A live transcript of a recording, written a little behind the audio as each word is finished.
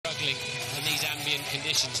struggling in these ambient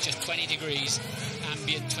conditions. Just 20 degrees,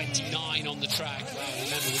 ambient 29 on the track. Well,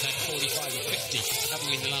 remember, we've had 45 or 50, haven't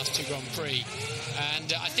we, in the last two Grand Prix?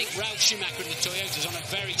 And I think Ralf Schumacher in the Toyota's on a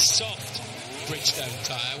very soft Bridgestone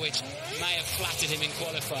tyre, which may have flattered him in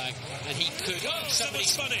qualifying, and he could... Oh,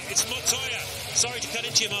 someone's spun it. It's Montoya. Sorry to cut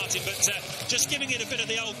into you, Martin, but just giving it a bit of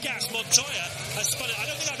the old gas. Montoya has spun it. I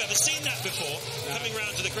don't think I've ever seen that before, coming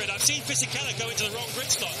round to the grid. I've seen Fisichella go into the wrong grid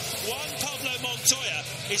slot. Juan Pablo Montoya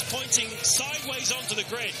is pointing sideways onto the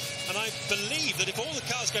grid, and I believe that if all the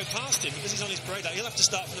cars go past him, because he's on his parade out, he'll have to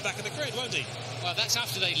start from the back of the grid, won't he? Well, that's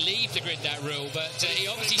after they leave the grid, that rule, but he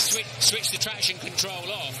obviously switched the traction control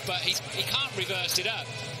off, but he can't reverse it up.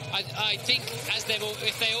 I think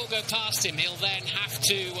if they all go past him, he'll then have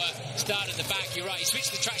to start at the back. You're right, he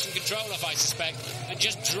switched the traction control off, I suspect, and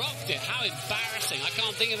just dropped it. How embarrassing. I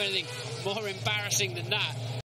can't think of anything more embarrassing than that.